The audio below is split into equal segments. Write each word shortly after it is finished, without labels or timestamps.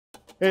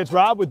Hey, it's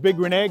Rob with Big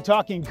Green Egg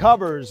talking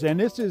covers, and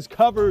this is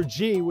cover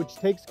G, which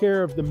takes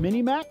care of the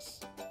Mini Max,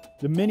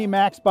 the Mini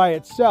Max by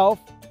itself,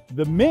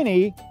 the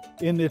Mini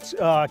in its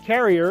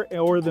carrier,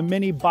 or the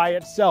Mini by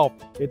itself.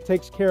 It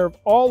takes care of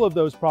all of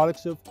those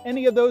products. So if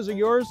any of those are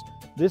yours,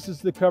 this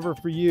is the cover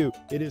for you.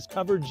 It is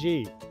cover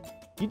G.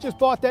 You just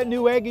bought that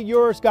new egg of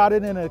yours, got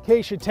it in an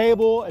acacia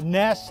table, a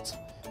nest,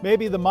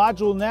 maybe the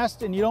module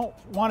nest, and you don't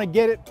want to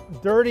get it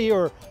dirty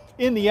or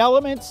in the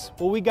elements.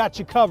 Well, we got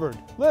you covered,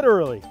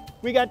 literally.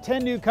 We got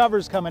 10 new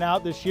covers coming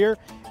out this year,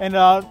 and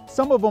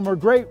some of them are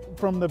great,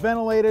 from the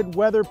ventilated,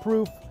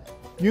 weatherproof,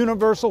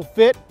 universal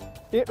fit.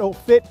 It'll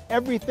fit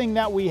everything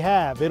that we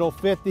have. It'll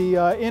fit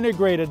the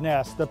integrated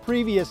nest, the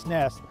previous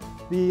nest,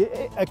 the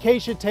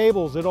acacia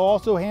tables. It'll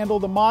also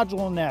handle the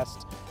modular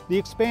nest, the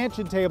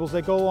expansion tables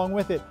that go along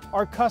with it,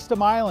 our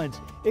custom islands.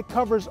 It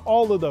covers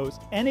all of those.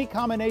 Any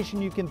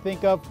combination you can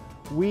think of,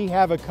 we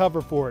have a cover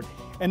for it.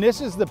 And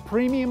this is the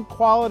premium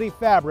quality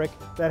fabric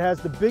that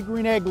has the Big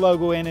Green Egg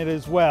logo in it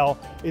as well.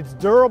 It's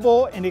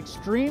durable in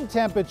extreme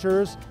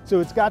temperatures, so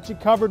it's got you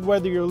covered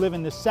whether you're living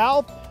in the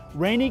south,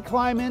 rainy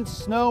climates,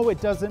 snow, it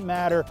doesn't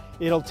matter.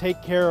 It'll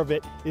take care of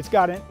it. It's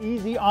got an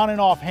easy on and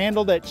off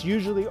handle that's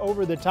usually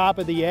over the top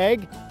of the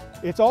egg.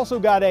 It's also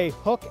got a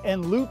hook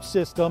and loop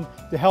system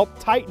to help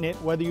tighten it,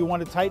 whether you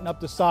want to tighten up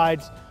the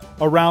sides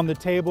around the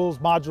tables,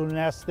 modular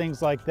nests,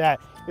 things like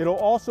that. It'll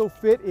also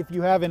fit if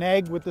you have an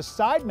egg with the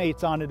side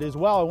mates on it as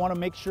well. I want to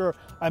make sure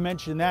I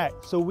mention that.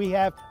 So we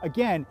have,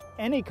 again,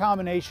 any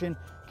combination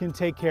can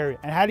take care of it.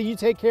 And how do you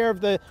take care of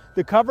the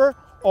cover?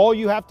 All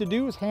you have to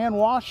do is hand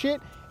wash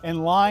it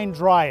and line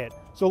dry it.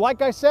 So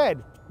like I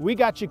said, we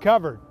got you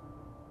covered.